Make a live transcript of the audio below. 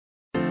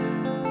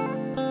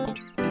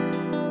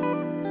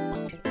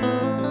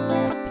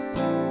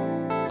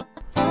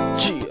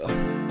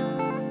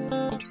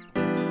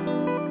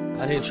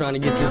here trying to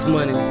get this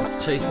money,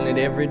 chasing it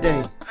every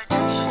day.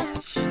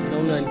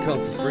 Don't nothing come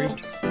for free.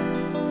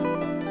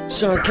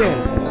 Shawn,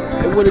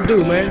 Cannon, hey, what it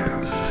do,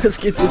 man? Let's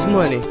get this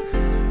money.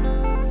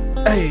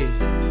 Hey,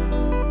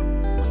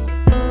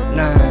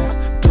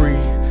 9,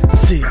 3,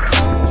 6,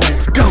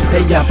 let's go.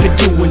 Hey, I've been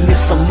doing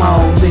this, I'm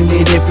all in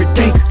it every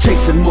day.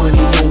 Chasing money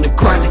on the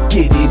grind to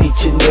get it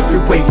each and every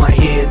way. My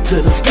head to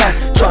the sky,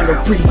 trying to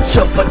reach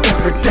up for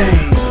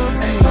everything.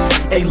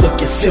 Hey,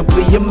 look, it's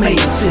simply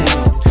amazing.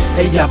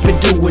 Hey, I've been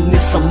doing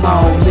this, I'm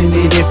all in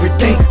it every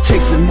day.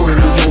 Chasing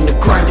money on the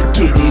grind to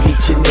get it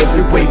each and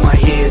every way. My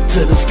head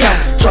to the sky,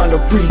 trying to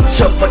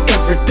reach up for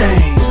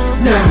everything.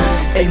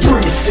 Hey,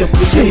 look, it's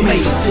simply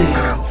amazing.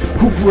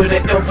 Who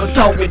would've ever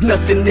thought with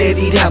nothing that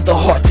he'd have the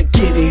heart to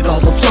get it all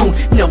alone?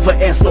 Never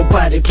ask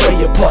nobody, play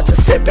a part,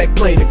 just sit back,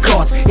 play the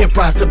cards, and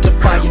rise up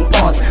defying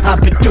odds.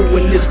 I've been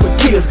doing this for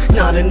years,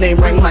 now the name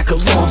rang like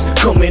alarms.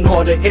 Coming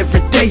harder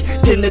every day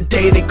than the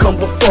day they come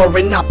before,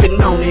 and I've been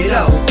on it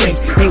all day.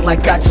 Ain't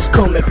like I just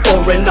coming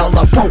for, and all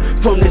I want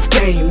from this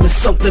game is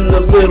something a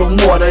little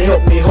more to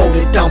help me hold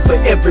it down for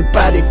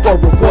everybody, for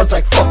rewards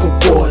like fuck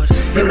awards.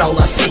 And all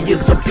I see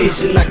is a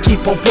vision, I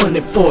keep on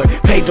running for it.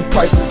 Pay the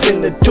prices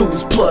and the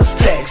dues plus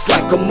tax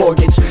like a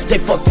mortgage. They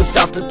fucked us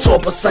out the tour,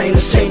 but I ain't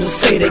ashamed to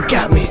say they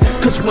got me.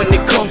 Cause when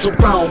it comes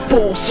around,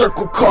 full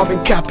circle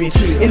carbon copy,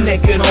 and they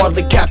could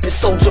hardly copy.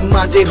 Soldier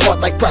minded, heart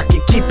like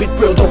rocket, keep it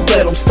real, don't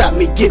let them stop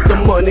me. Get the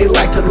money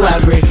like the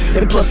lottery,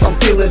 and plus I'm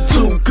feeling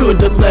too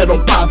good to let them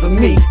bother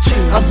me.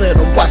 I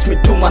let them watch me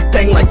do my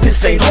thing like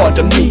this ain't hard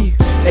to me.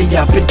 Hey,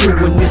 I've been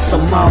doing this,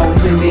 I'm all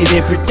in it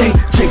every day.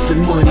 Chasing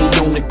money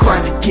on the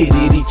grind to get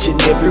it each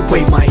and every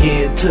way. My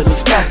head to the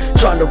sky,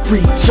 trying to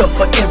reach up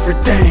for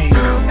everything.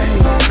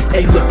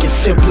 Hey, look, it's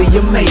simply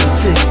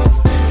amazing.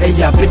 Hey,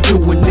 I've been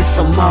doing this,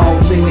 I'm all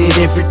in it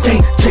every day.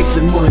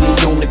 Chasing money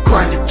on the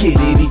grind to get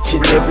it each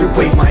and every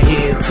way. My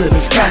head to the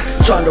sky,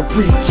 trying to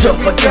reach up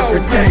for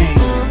everything.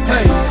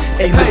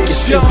 Hey, look, it's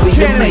simply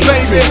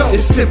amazing.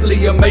 It's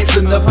simply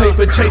amazing, the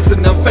paper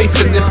chasing I'm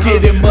facing. If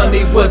getting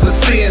money was a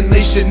sin,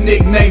 they should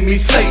nickname me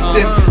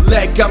Satan.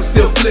 Like I'm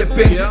still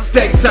flipping,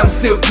 stacks I'm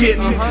still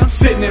getting.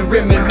 Sitting and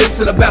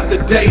reminiscing about the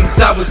days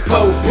I was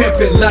pole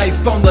pimping.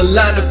 Life on the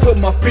line to put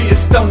my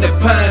fist on that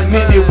pine.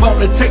 Many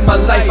wanna take my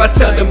life, I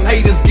tell them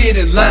haters get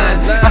in line.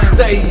 I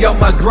stay on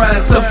my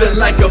grind, something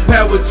like a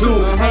power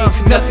tool.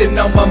 Ain't nothing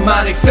on my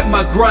mind except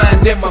my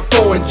grind and my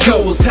foreign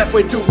jewels.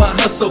 Halfway through my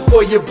hustle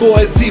for your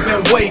boys,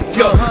 even wake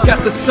up.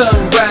 Got the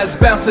sunrise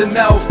bouncing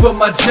out for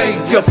my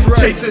Jacob.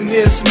 Chasing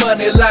this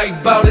money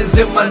like boutings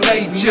in my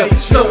nature.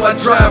 So I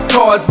drive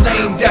cars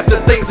named after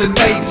things of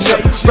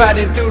nature.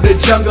 Riding through the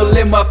jungle,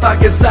 in my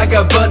pockets I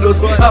got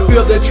bundles. I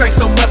feel the track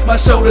so much my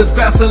shoulders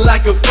bouncing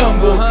like a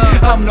fumble.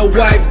 I'm the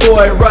white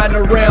boy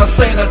riding around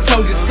saying I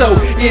told you so.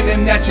 In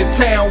and out your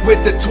town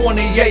with the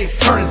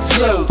 28s turning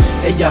slow.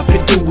 Hey, I've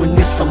been doing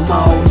this, I'm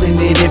all in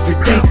it every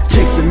day.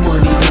 Chasing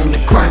money on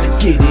the grind to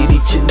get it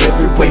each and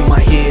every way. My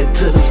head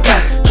to the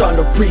sky, trying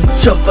to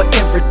reach up for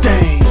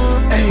everything.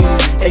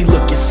 Hey,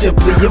 look, it's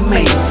simply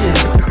amazing.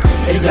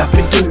 Hey, I've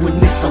been doing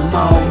this, I'm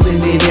all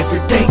in it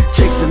every day.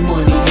 Chasing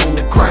money on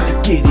the grind to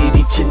get it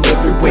each and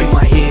every way.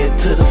 My head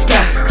to the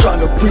sky, trying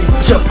to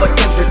reach up for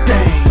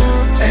everything.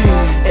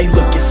 Hey,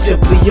 look, it's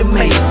simply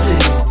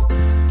amazing.